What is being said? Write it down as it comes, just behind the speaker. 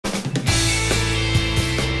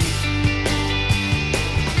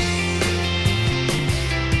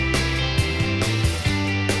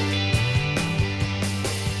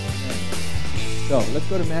So let's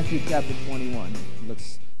go to Matthew chapter 21.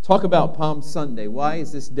 Let's talk about Palm Sunday. Why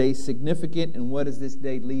is this day significant, and what does this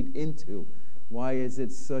day lead into? Why is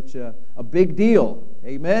it such a big deal?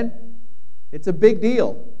 Amen? It's a big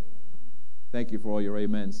deal. Thank you for all your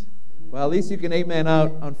amens. Well, at least you can amen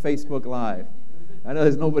out on Facebook Live. I know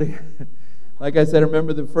there's nobody. Like I said, I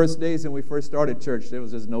remember the first days when we first started church, there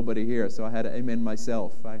was just nobody here, so I had to amen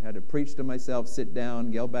myself. I had to preach to myself, sit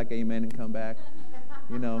down, yell back amen, and come back.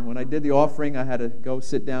 You know, when I did the offering, I had to go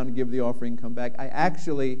sit down and give the offering, come back. I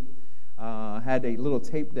actually had a little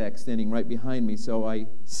tape deck standing right behind me, so I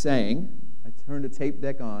sang. I turned the tape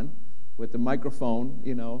deck on with the microphone,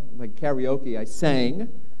 you know, like karaoke. I sang.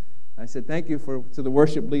 I said thank you to the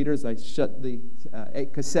worship leaders. I shut the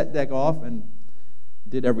cassette deck off and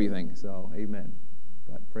did everything. So, amen.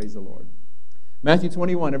 But praise the Lord. Matthew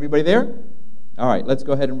 21, everybody there? All right, let's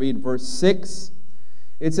go ahead and read verse 6.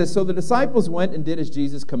 It says, "So the disciples went and did as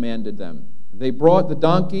Jesus commanded them. They brought the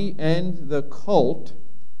donkey and the colt."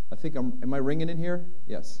 I think am I ringing in here?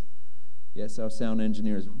 Yes. Yes, our sound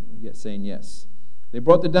engineer is saying yes. They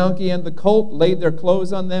brought the donkey and the colt, laid their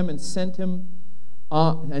clothes on them, and sent him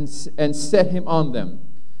and set him on them.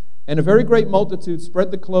 And a very great multitude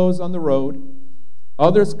spread the clothes on the road.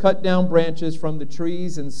 Others cut down branches from the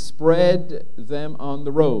trees and spread them on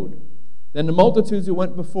the road. Then the multitudes who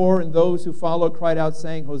went before and those who followed cried out,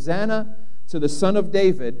 saying, "Hosanna to the Son of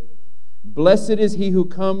David! Blessed is he who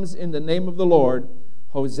comes in the name of the Lord!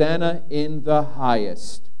 Hosanna in the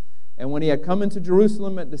highest!" And when he had come into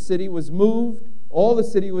Jerusalem, the city was moved, all the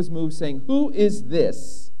city was moved, saying, "Who is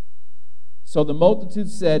this?" So the multitude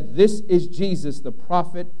said, "This is Jesus, the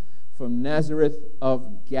prophet from Nazareth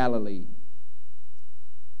of Galilee."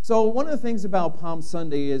 So one of the things about Palm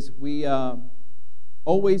Sunday is we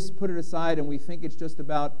always put it aside and we think it's just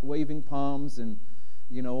about waving palms and,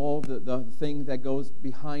 you know, all the thing that goes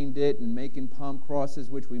behind it and making palm crosses,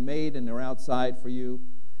 which we made, and they're outside for you.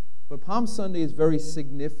 But Palm Sunday is very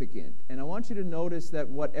significant. And I want you to notice that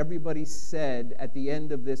what everybody said at the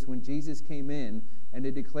end of this when Jesus came in and they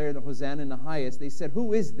declared the Hosanna in the highest, they said,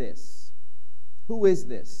 "Who is this? Who is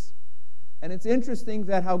this?" And it's interesting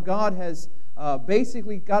that how God has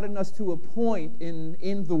basically gotten us to a point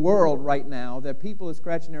in the world right now that people are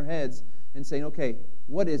scratching their heads and saying, okay,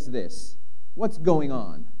 what is this? What's going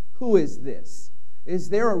on? Who is this? Is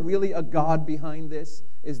there really a God behind this?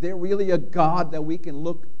 Is there really a God that we can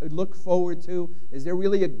look forward to? Is there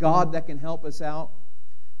really a God that can help us out?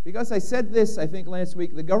 Because I said this, I think, last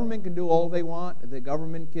week, the government can do all they want. The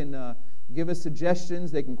government can give us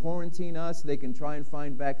suggestions. They can quarantine us. They can try and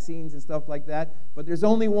find vaccines and stuff like that. But there's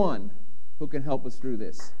only one who can help us through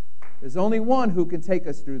this. There's only one who can take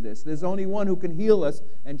us through this. There's only one who can heal us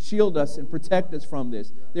and shield us and protect us from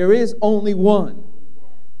this. There is only one.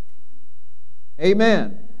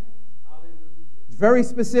 Amen. It's very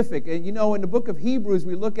specific. And you know, in the book of Hebrews,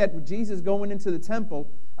 we look at Jesus going into the temple,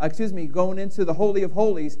 going into the Holy of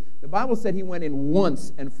Holies. The Bible said he went in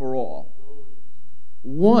once and for all.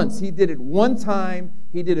 Once. He did it one time.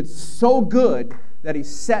 He did it so good that he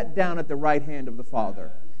sat down at the right hand of the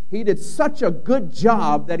Father. He did such a good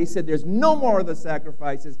job that he said there's no more of the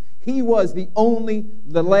sacrifices. He was the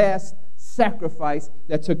last sacrifice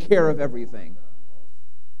that took care of everything.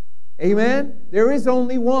 Amen? There is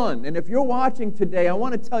only one. And if you're watching today, I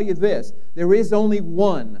want to tell you this. There is only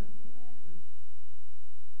one.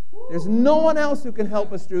 There's no one else who can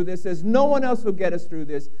help us through this. There's no one else who will get us through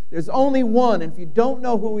this. There's only one. And if you don't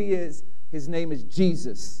know who he is, his name is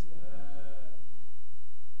Jesus.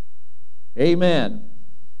 Amen.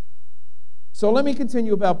 So let me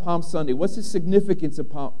continue about Palm Sunday. What's the significance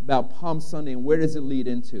about Palm Sunday, and where does it lead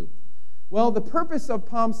into? Well, the purpose of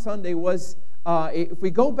Palm Sunday was, if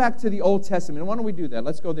we go back to the Old Testament, why don't we do that?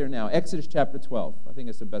 Let's go there now. Exodus chapter 12. I think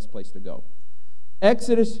it's the best place to go.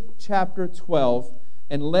 Exodus chapter 12,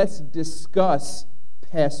 and let's discuss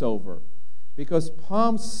Passover. Because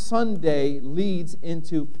Palm Sunday leads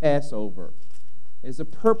into Passover. There's a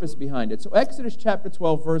purpose behind it. So Exodus chapter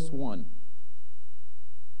 12, verse 1.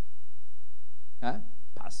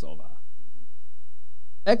 Passover.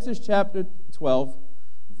 Exodus chapter 12,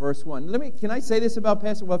 verse 1. Can I say this about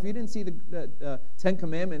Passover? Well, if you didn't see the Ten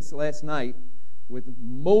Commandments last night with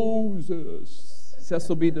Moses,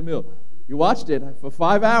 Cecil B. DeMille, you watched it for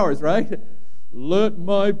 5 hours, right? Let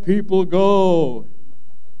my people go.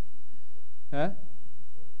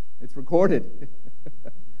 It's recorded.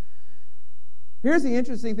 Here's the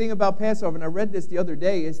interesting thing about Passover, and I read this the other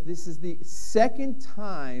day, is this is the second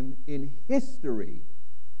time in history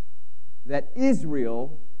that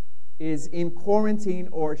Israel is in quarantine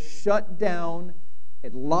or shut down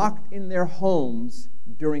and locked in their homes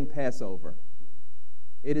during Passover.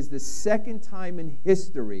 It is the second time in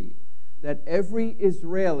history that every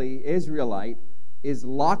Israelite is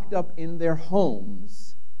locked up in their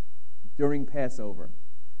homes during Passover.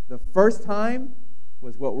 The first time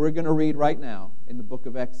was what we're going to read right now in the book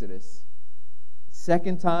of Exodus.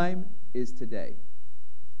 Second time is today.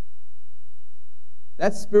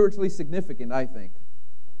 That's spiritually significant, I think.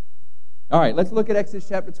 All right, let's look at Exodus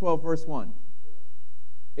chapter 12, verse 1.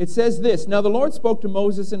 It says this, "Now the Lord spoke to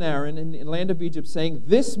Moses and Aaron in the land of Egypt, saying,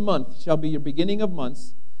 'This month shall be your beginning of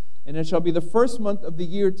months, and it shall be the first month of the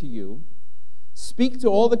year to you. Speak to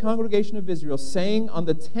all the congregation of Israel, saying, on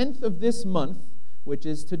the 10th of this month,'" which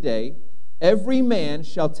is today, "'every man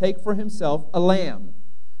shall take for himself a lamb,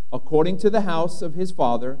 according to the house of his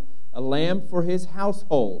father, a lamb for his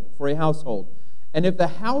household, for a household. And if the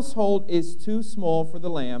household is too small for the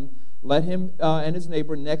lamb, let him and his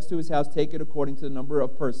neighbor next to his house take it according to the number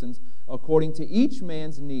of persons, according to each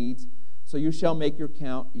man's needs. So you shall make your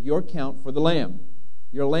count for the lamb.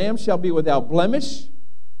 Your lamb shall be without blemish,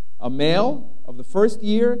 a male of the first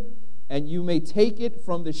year, and you may take it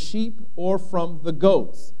from the sheep or from the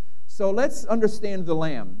goats.'" So let's understand the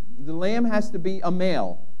lamb. The lamb has to be a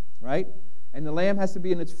male, right? And the lamb has to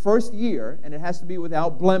be in its first year, and it has to be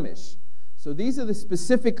without blemish. So these are the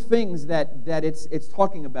specific things that it's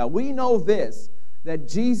talking about. We know this, that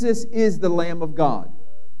Jesus is the Lamb of God,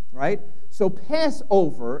 right? So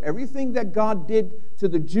Passover, everything that God did to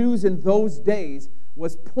the Jews in those days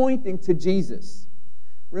was pointing to Jesus.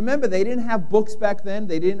 Remember, they didn't have books back then.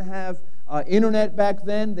 They didn't have internet back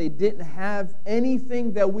then. They didn't have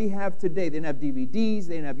anything that we have today. They didn't have DVDs.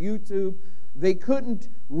 They didn't have YouTube. They couldn't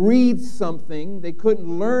read something. They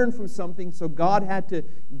couldn't learn from something, so God had to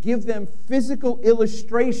give them physical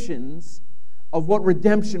illustrations of what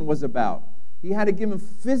redemption was about. He had to give them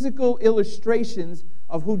physical illustrations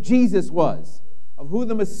of who Jesus was, of who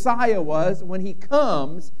the Messiah was. When he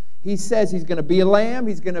comes, he says he's going to be a lamb,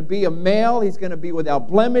 he's going to be a male, he's going to be without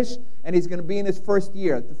blemish, and he's going to be in his first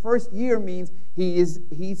year. The first year means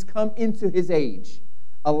he's come into his age.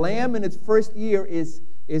 A lamb in its first year is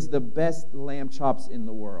the best lamb chops in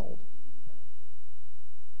the world.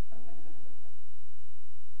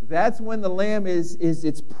 That's when the lamb is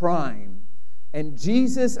its prime. And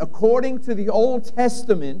Jesus, according to the Old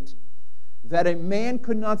Testament, that a man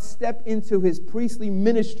could not step into his priestly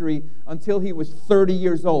ministry until he was 30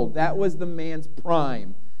 years old. That was the man's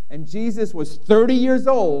prime. And Jesus was 30 years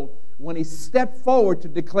old when he stepped forward to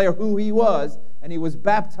declare who he was, and he was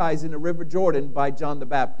baptized in the River Jordan by John the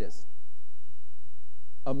Baptist.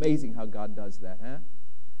 Amazing how God does that, huh?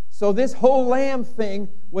 So this whole lamb thing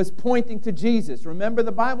was pointing to Jesus. Remember,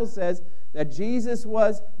 the Bible says that Jesus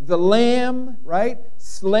was the lamb, right?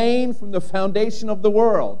 Slain from the foundation of the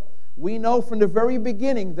world. We know from the very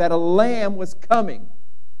beginning that a lamb was coming.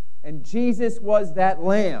 And Jesus was that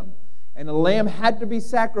lamb. And a lamb had to be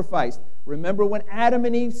sacrificed. Remember when Adam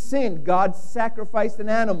and Eve sinned, God sacrificed an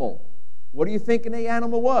animal. What do you think the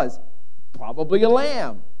animal was? Probably a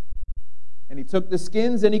lamb. And he took the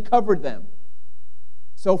skins and he covered them.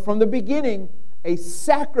 So from the beginning, a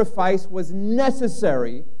sacrifice was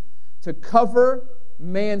necessary to cover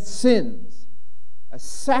man's sins. A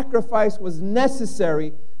sacrifice was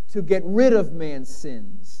necessary to get rid of man's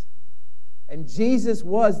sins. And Jesus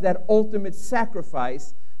was that ultimate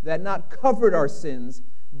sacrifice that not covered our sins,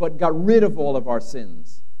 but got rid of all of our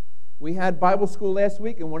sins. We had Bible school last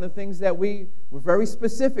week, and one of the things that we were very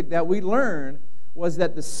specific that we learned was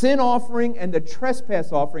that the sin offering and the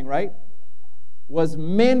trespass offering, right, was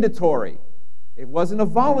mandatory. It wasn't a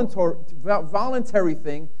voluntary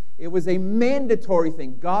thing. It was a mandatory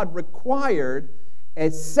thing. God required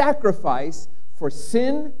a sacrifice for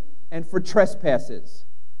sin and for trespasses.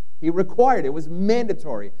 He required it. It was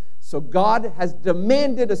mandatory. So God has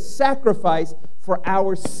demanded a sacrifice for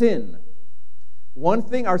our sin. One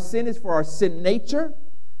thing, our sin is for our sin nature,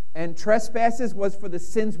 and trespasses was for the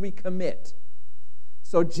sins we commit.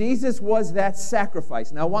 So Jesus was that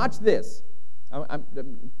sacrifice. Now watch this. I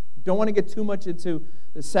don't want to get too much into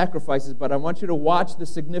the sacrifices, but I want you to watch the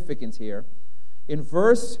significance here. In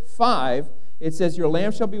verse 5, it says, "Your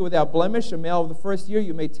lamb shall be without blemish, a male of the first year.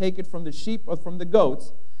 You may take it from the sheep or from the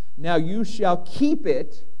goats. Now you shall keep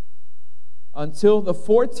it until the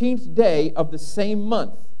 14th day of the same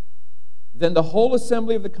month. Then the whole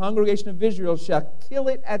assembly of the congregation of Israel shall kill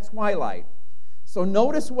it at twilight." So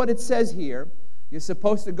notice what it says here. You're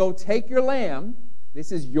supposed to go take your lamb.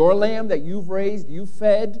 This is your lamb that you've raised, you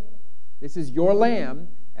fed. This is your lamb.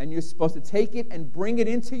 And you're supposed to take it and bring it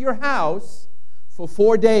into your house for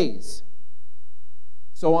 4 days.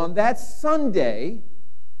 So on that Sunday,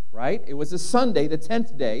 right, it was a Sunday, the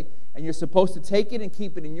 10th day, and you're supposed to take it and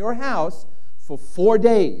keep it in your house for 4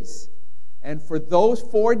 days. And for those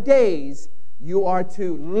 4 days, you are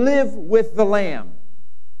to live with the Lamb.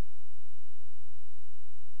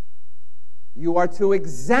 You are to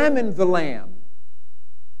examine the Lamb.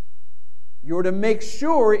 You are to make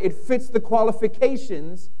sure it fits the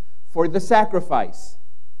qualifications for the sacrifice.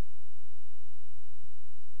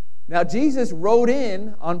 Now, Jesus rode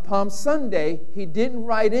in on Palm Sunday. He didn't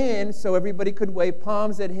ride in so everybody could wave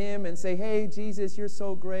palms at him and say, "Hey, Jesus, you're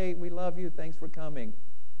so great. We love you. Thanks for coming."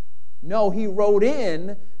 No, he rode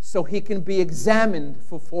in so he can be examined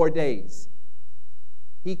for 4 days.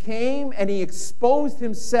 He came and he exposed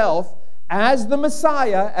himself as the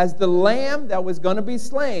Messiah, as the Lamb that was going to be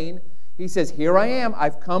slain. He says, "Here I am.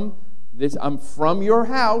 I've come. I'm from your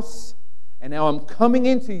house, and now I'm coming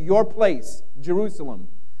into your place, Jerusalem.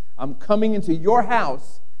 I'm coming into your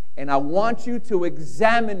house, and I want you to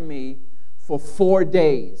examine me for 4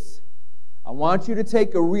 days. I want you to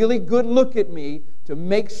take a really good look at me to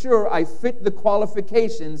make sure I fit the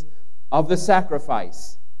qualifications of the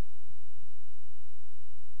sacrifice."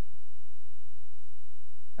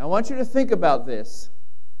 I want you to think about this.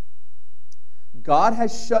 God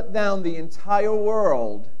has shut down the entire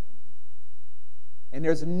world, and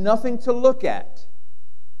there's nothing to look at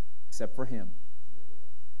except for Him.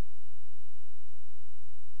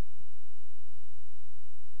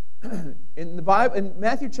 In the Bible, in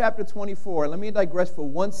Matthew chapter 24, let me digress for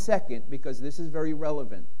 1 second because this is very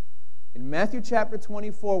relevant. In Matthew chapter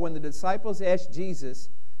 24, when the disciples asked Jesus,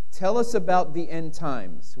 "Tell us about the end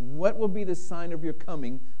times. What will be the sign of your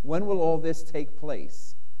coming? When will all this take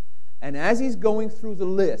place?" And as he's going through the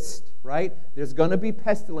list, right, there's going to be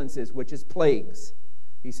pestilences, which is plagues.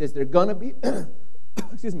 He says there are going to be,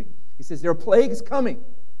 excuse me, he says there are plagues coming.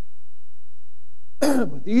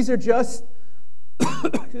 But these are just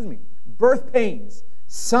excuse me, birth pains,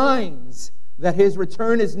 signs that his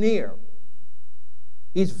return is near.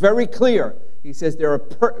 He's very clear. He says there are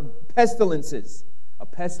pestilences. A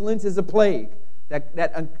pestilence is a plague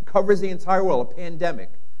that covers the entire world, a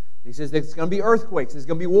pandemic. He says there's going to be earthquakes, there's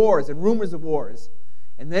going to be wars and rumors of wars.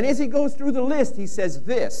 And then as he goes through the list, he says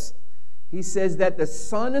this. He says that the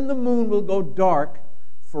sun and the moon will go dark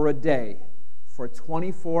for a day, for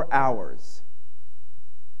 24 hours.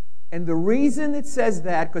 And the reason it says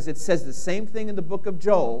that, because it says the same thing in the book of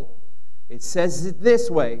Joel, it says it this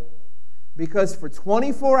way, because for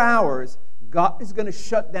 24 hours, God is going to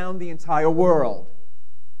shut down the entire world.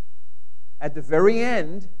 At the very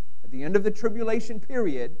end, at the end of the tribulation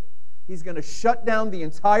period, He's going to shut down the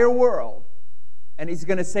entire world. And He's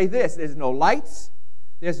going to say this, there's no lights,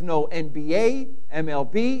 there's no NBA,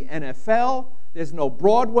 MLB, NFL, there's no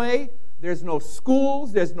Broadway, there's no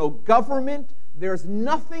schools, there's no government, there's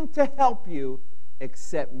nothing to help you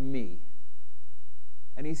except me.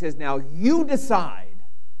 And He says, now you decide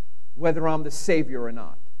whether I'm the Savior or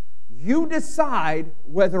not. You decide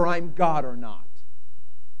whether I'm God or not.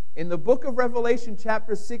 In the book of Revelation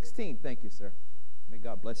chapter 16, thank you, sir. May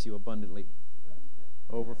God bless you abundantly.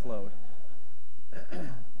 Overflowed.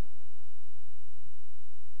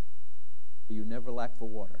 You never lack for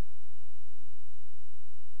water.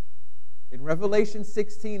 In Revelation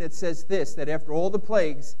 16, it says this, that after all the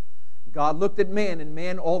plagues, God looked at man, and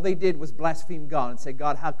man, all they did was blaspheme God and say,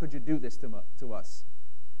 "God, how could you do this to us?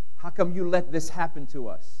 How come you let this happen to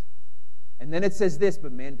us?" And then it says this,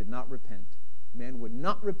 but man did not repent. Man would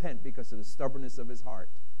not repent because of the stubbornness of his heart.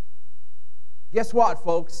 Guess what,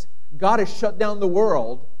 folks? God has shut down the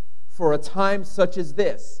world for a time such as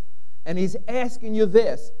this. And He's asking you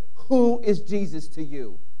this, who is Jesus to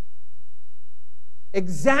you?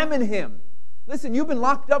 Examine Him. Listen, you've been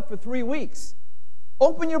locked up for 3 weeks.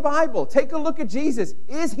 Open your Bible. Take a look at Jesus.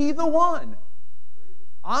 Is He the one?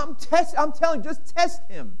 I'm telling you, just test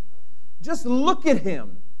Him. Just look at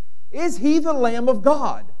Him. Is He the Lamb of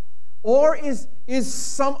God? Or is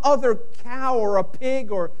some other cow or a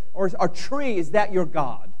pig or a tree, is that your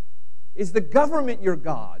God? Is the government your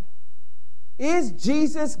God? Is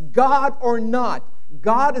Jesus God or not?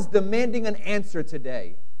 God is demanding an answer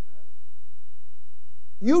today.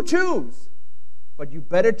 You choose, but you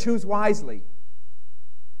better choose wisely.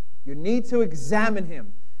 You need to examine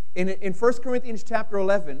Him. In 1 Corinthians chapter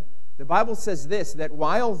 11, the Bible says this, that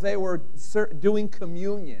while they were doing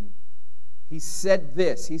communion, He said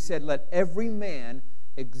this. He said, "Let every man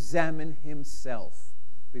examine himself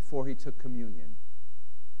before he took communion."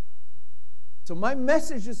 So my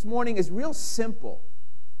message this morning is real simple.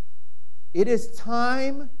 It is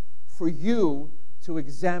time for you to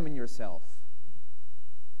examine yourself.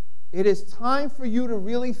 It is time for you to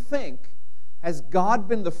really think, has God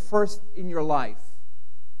been the first in your life?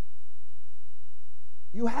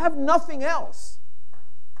 You have nothing else.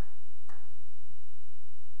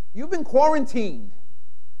 You've been quarantined.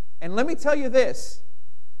 And let me tell you this.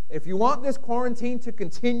 If you want this quarantine to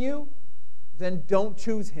continue, then don't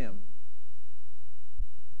choose Him.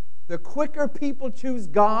 The quicker people choose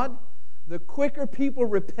God, the quicker people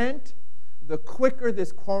repent, the quicker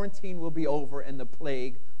this quarantine will be over and the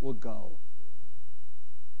plague will go.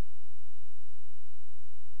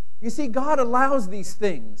 You see, God allows these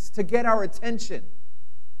things to get our attention.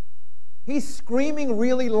 He's screaming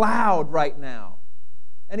really loud right now.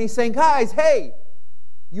 And He's saying, guys, hey,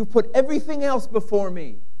 you put everything else before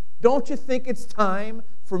me. Don't you think it's time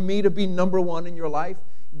for me to be number one in your life?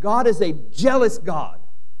 God is a jealous God.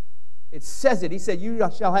 It says it. He said, you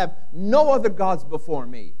shall have no other gods before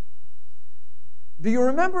me. Do you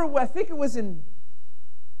remember, I think it was in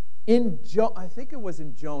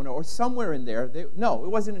Jonah or somewhere in there. No, it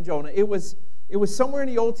wasn't in Jonah. It was somewhere in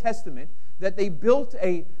the Old Testament that they built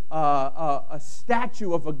a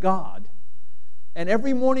statue of a god. And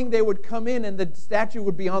every morning they would come in and the statue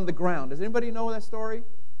would be on the ground. Does anybody know that story?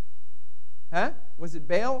 Huh? Was it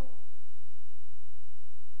Baal?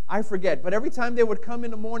 I forget. But every time they would come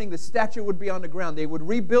in the morning, the statue would be on the ground. They would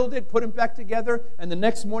rebuild it, put him back together, and the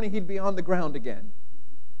next morning he'd be on the ground again.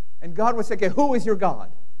 And God would say, okay, who is your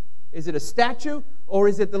God? Is it a statue or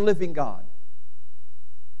is it the living God?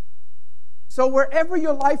 So wherever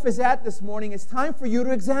your life is at this morning, it's time for you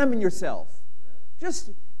to examine yourself.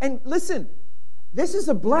 And listen, this is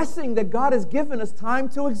a blessing that God has given us time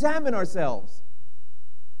to examine ourselves.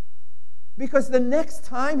 Because the next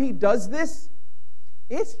time He does this,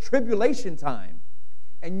 it's tribulation time.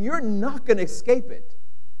 And you're not going to escape it.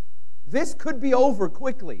 This could be over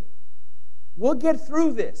quickly. We'll get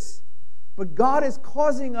through this. But God is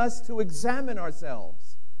causing us to examine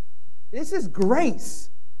ourselves. This is grace.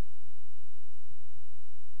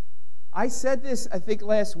 I said this, I think,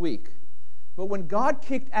 last week. But when God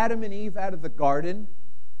kicked Adam and Eve out of the garden,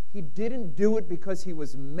 He didn't do it because He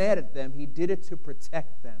was mad at them. He did it to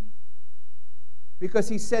protect them. Because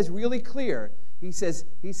He says really clear, He says,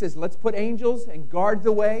 let's put angels and guard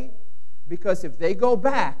the way. Because if they go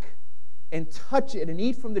back and touch it and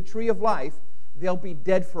eat from the tree of life, they'll be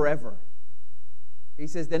dead forever. He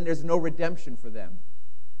says, then there's no redemption for them.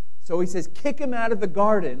 So He says, kick them out of the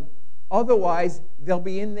garden, otherwise they'll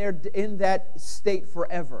be in that state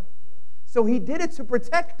forever. So He did it to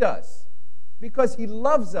protect us, because He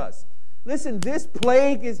loves us. Listen, this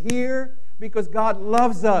plague is here because God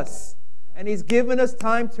loves us, and He's given us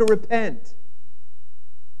time to repent.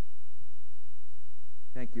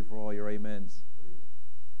 Thank you for all your amens.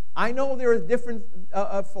 I know there are different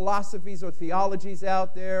philosophies or theologies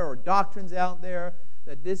out there or doctrines out there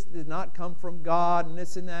that this does not come from God and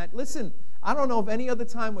this and that. Listen, I don't know of any other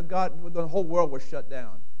time when the whole world was shut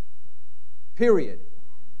down. Period.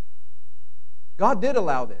 God did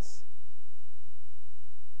allow this.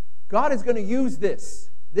 God is going to use this.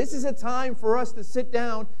 This is a time for us to sit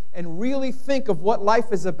down and really think of what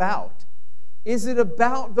life is about. Is it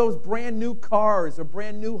about those brand new cars or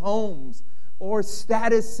brand new homes or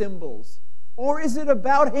status symbols? Or is it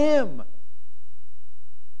about Him?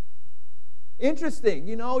 Interesting,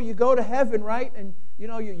 you go to heaven, right? And,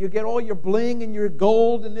 you get all your bling and your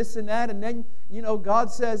gold and this and that. And then,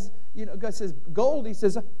 God says, gold. He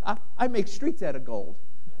says, I make streets out of gold.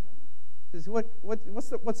 He says,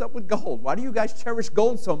 what's up with gold? Why do you guys cherish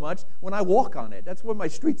gold so much when I walk on it? That's what my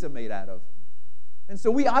streets are made out of. And so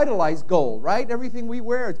we idolize gold, right? Everything we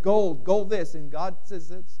wear is gold, gold this. And God says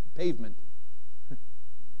it's pavement.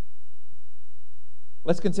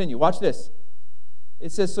 Let's continue. Watch this.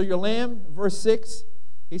 It says, so your lamb, verse 6,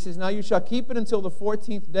 He says, now you shall keep it until the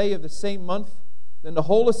 14th day of the same month. Then the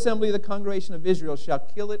whole assembly of the congregation of Israel shall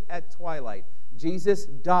kill it at twilight. Jesus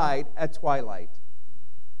died at twilight.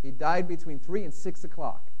 He died between 3 and 6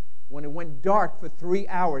 o'clock when it went dark for 3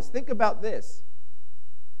 hours. Think about this.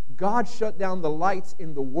 God shut down the lights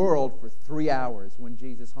in the world for 3 hours when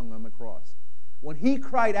Jesus hung on the cross. When He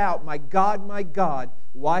cried out, my God,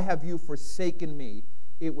 why have you forsaken me?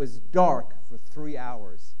 It was dark for 3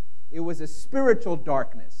 hours. It was a spiritual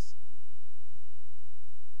darkness.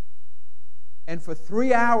 And for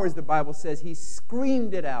 3 hours, the Bible says, He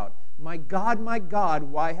screamed it out. My God,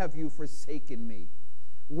 why have you forsaken me?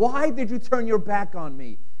 Why did you turn your back on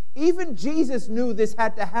me? Even Jesus knew this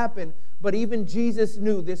had to happen, but even Jesus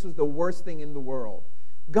knew this was the worst thing in the world.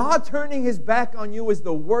 God turning His back on you is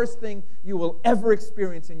the worst thing you will ever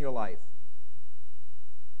experience in your life.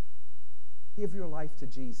 Give your life to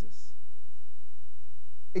Jesus.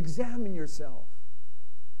 Examine yourself.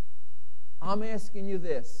 I'm asking you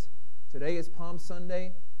this. Today is Palm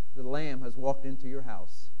Sunday. The Lamb has walked into your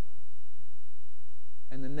house.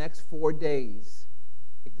 And the next 4 days,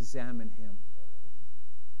 examine Him.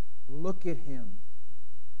 Look at Him.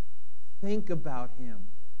 Think about Him.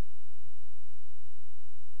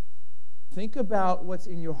 Think about what's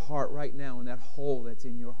in your heart right now and that hole that's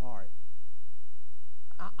in your heart.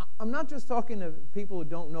 I'm not just talking to people who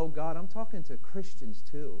don't know God. I'm talking to Christians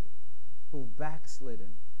too, who've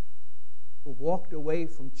backslidden, who've walked away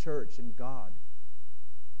from church and God.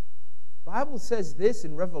 The Bible says this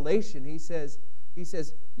in Revelation. He says,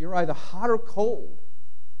 you're either hot or cold.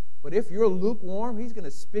 But if you're lukewarm, He's going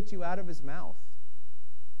to spit you out of His mouth.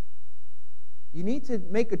 You need to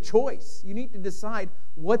make a choice. You need to decide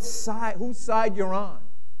whose side you're on.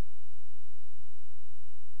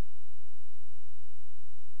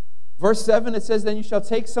 Verse 7, it says, then you shall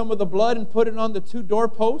take some of the blood and put it on the 2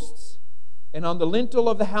 doorposts and on the lintel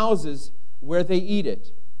of the houses where they eat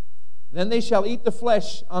it. Then they shall eat the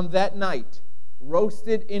flesh on that night,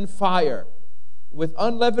 roasted in fire. With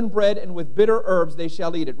unleavened bread and with bitter herbs they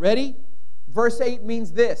shall eat it. Ready? Verse 8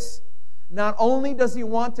 means this. Not only does He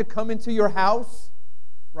want to come into your house,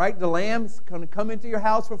 right? The lamb's going to come into your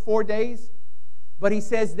house for 4 days. But He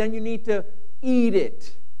says then you need to eat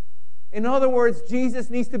it. In other words, Jesus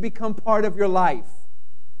needs to become part of your life.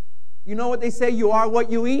 You know what they say? You are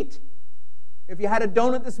what you eat. If you had a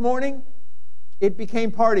donut this morning, it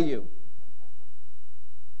became part of you.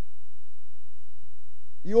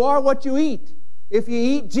 You are what you eat. If you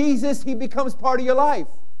eat Jesus, He becomes part of your life.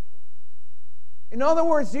 In other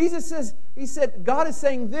words, Jesus says, God is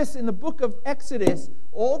saying this in the book of Exodus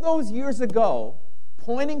all those years ago,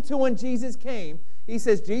 pointing to when Jesus came. He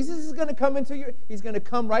says, Jesus is going to come He's going to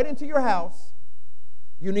come right into your house.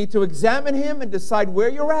 You need to examine Him and decide where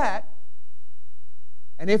you're at.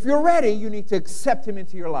 And if you're ready, you need to accept Him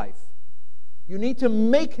into your life. You need to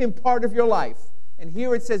make Him part of your life. And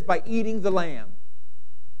here it says, by eating the lamb.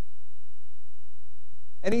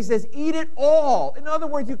 And He says, eat it all. In other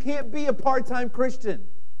words, you can't be a part-time Christian.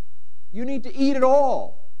 You need to eat it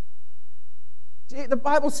all. The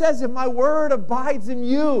Bible says, if my word abides in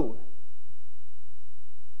you,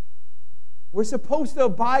 we're supposed to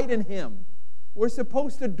abide in Him. We're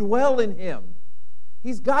supposed to dwell in Him.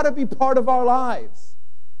 He's got to be part of our lives.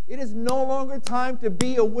 It is no longer time to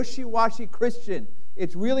be a wishy-washy Christian.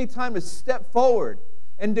 It's really time to step forward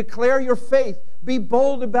and declare your faith. Be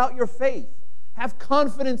bold about your faith. Have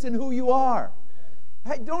confidence in who you are.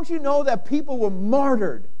 Hey, don't you know that people were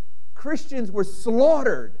martyred? Christians were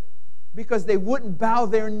slaughtered because they wouldn't bow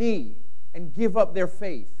their knee and give up their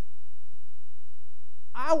faith.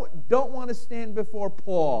 I don't want to stand before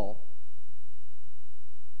Paul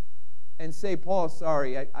and say, Paul,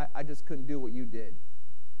 sorry, I just couldn't do what you did.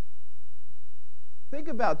 Think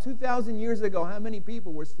about 2,000 years ago, how many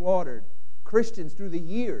people were slaughtered, Christians, through the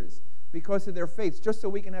years because of their faiths, just so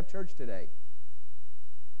we can have church today.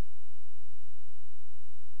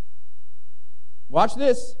 Watch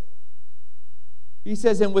this. He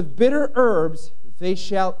says, and with bitter herbs they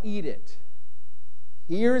shall eat it.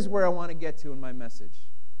 Here's where I want to get to in my message.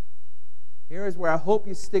 Here is where I hope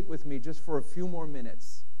you stick with me just for a few more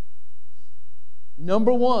minutes.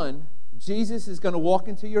 Number one, Jesus is going to walk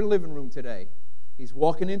into your living room today. He's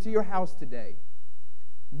walking into your house today.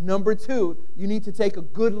 Number two, you need to take a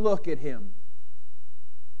good look at Him.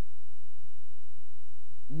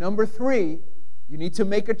 Number three, you need to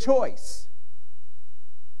make a choice.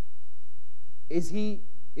 Is He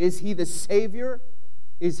the Savior?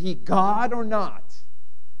 Is He God or not?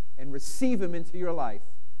 And receive Him into your life.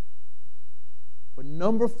 But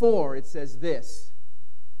number four, it says this.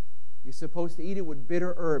 You're supposed to eat it with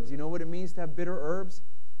bitter herbs. You know what it means to have bitter herbs?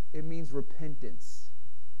 It means repentance.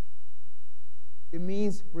 It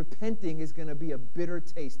means repenting is going to be a bitter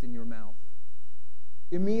taste in your mouth.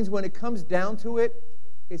 It means when it comes down to it,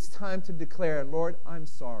 it's time to declare, Lord, I'm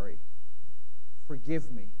sorry.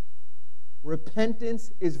 Forgive me.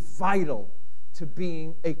 Repentance is vital to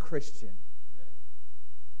being a Christian.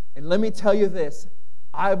 And let me tell you this.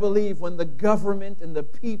 I believe when the government and the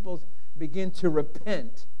people begin to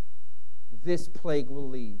repent, this plague will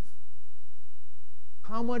leave.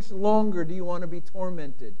 How much longer do you want to be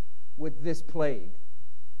tormented with this plague?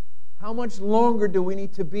 How much longer do we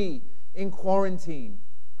need to be in quarantine?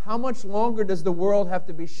 How much longer does the world have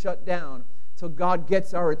to be shut down till God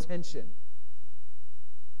gets our attention?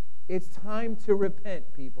 It's time to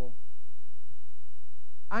repent, people.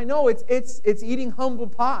 I know it's eating humble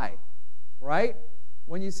pie, right?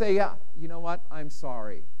 When you say, yeah, you know what? I'm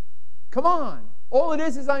sorry. Come on. All it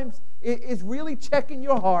is really checking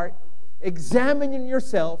your heart, examining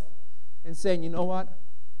yourself, and saying, you know what?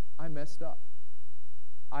 I messed up.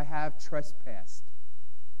 I have trespassed.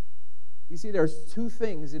 You see, there's two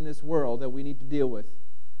things in this world that we need to deal with.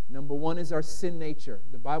 Number one is our sin nature.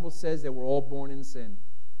 The Bible says that we're all born in sin.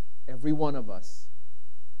 Every one of us.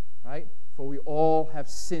 Right? For we all have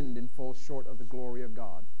sinned and fall short of the glory of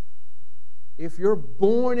God. If you're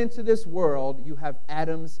born into this world, you have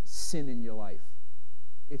Adam's sin in your life.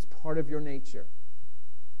 It's part of your nature.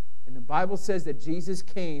 And the Bible says that Jesus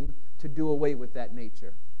came to do away with that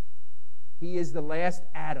nature. He is the last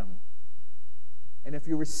Adam. And if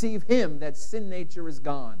you receive Him, that sin nature is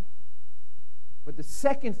gone. But the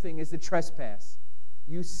second thing is the trespass.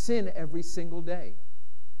 You sin every single day.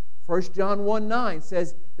 1 John 1:9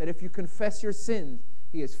 says that if you confess your sins,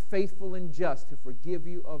 He is faithful and just to forgive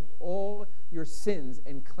you of all your sins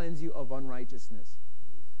and cleanse you of unrighteousness.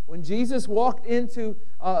 When Jesus walked into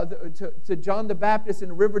to John the Baptist in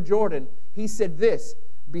the River Jordan, He said this,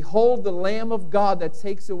 "Behold the Lamb of God that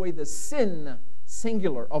takes away the sin,"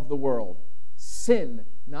 singular, "of the world." Sin,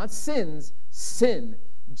 not sins, sin.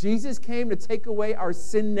 Jesus came to take away our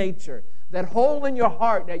sin nature. That hole in your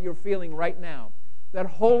heart that you're feeling right now. That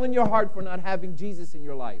hole in your heart for not having Jesus in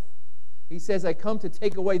your life. He says, I come to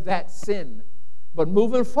take away that sin. But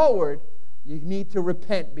moving forward, you need to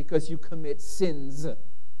repent because you commit sins.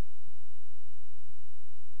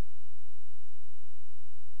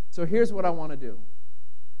 So here's what I want to do.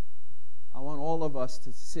 I want all of us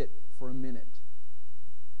to sit for a minute.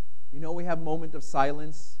 You know we have a moment of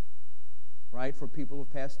silence, right, for people who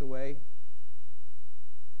have passed away.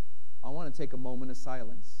 I want to take a moment of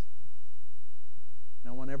silence. And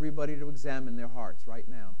I want everybody to examine their hearts right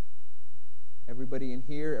now. Everybody in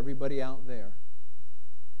here, everybody out there.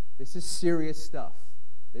 This is serious stuff.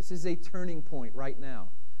 This is a turning point right now.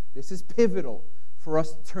 This is pivotal for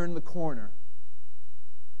us to turn the corner.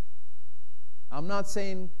 I'm not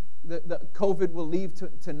saying that COVID will leave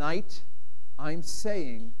tonight. I'm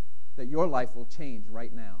saying that your life will change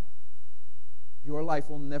right now. Your life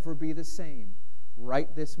will never be the same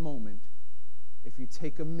right this moment if you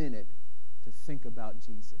take a minute to think about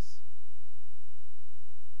Jesus.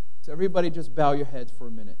 So everybody just bow your heads for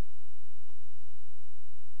a minute.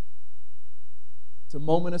 It's a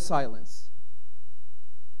moment of silence.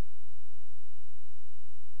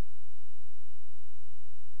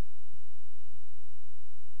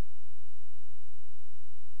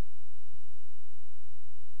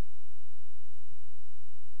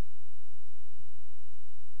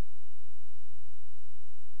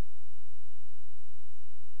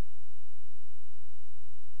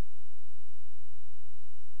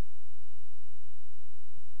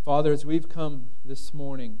 Father, as we've come this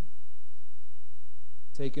morning,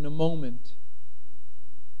 we've taken a moment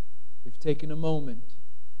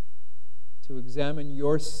to examine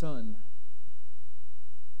your Son.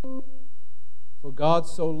 For God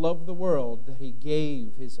so loved the world that He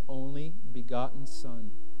gave His only begotten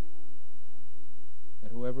Son,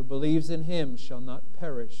 that whoever believes in Him shall not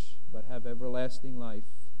perish, but have everlasting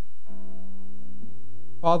life.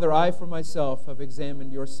 Father, I for myself have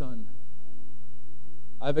examined your Son.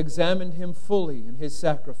 I've examined Him fully in His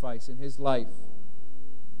sacrifice, in His life.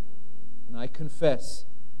 And I confess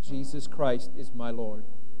Jesus Christ is my Lord.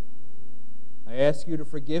 I ask you to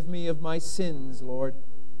forgive me of my sins, Lord.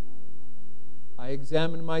 I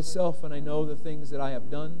examine myself and I know the things that I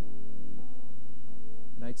have done.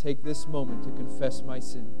 And I take this moment to confess my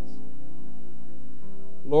sins.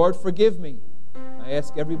 Lord, forgive me. I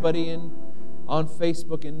ask everybody on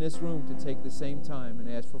Facebook in this room to take the same time and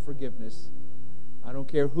ask for forgiveness. I don't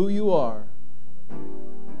care who you are.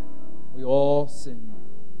 We all sin.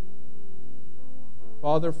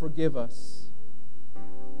 Father, forgive us.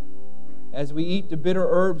 As we eat the bitter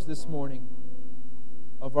herbs this morning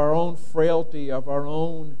of our own frailty, of our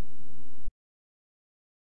own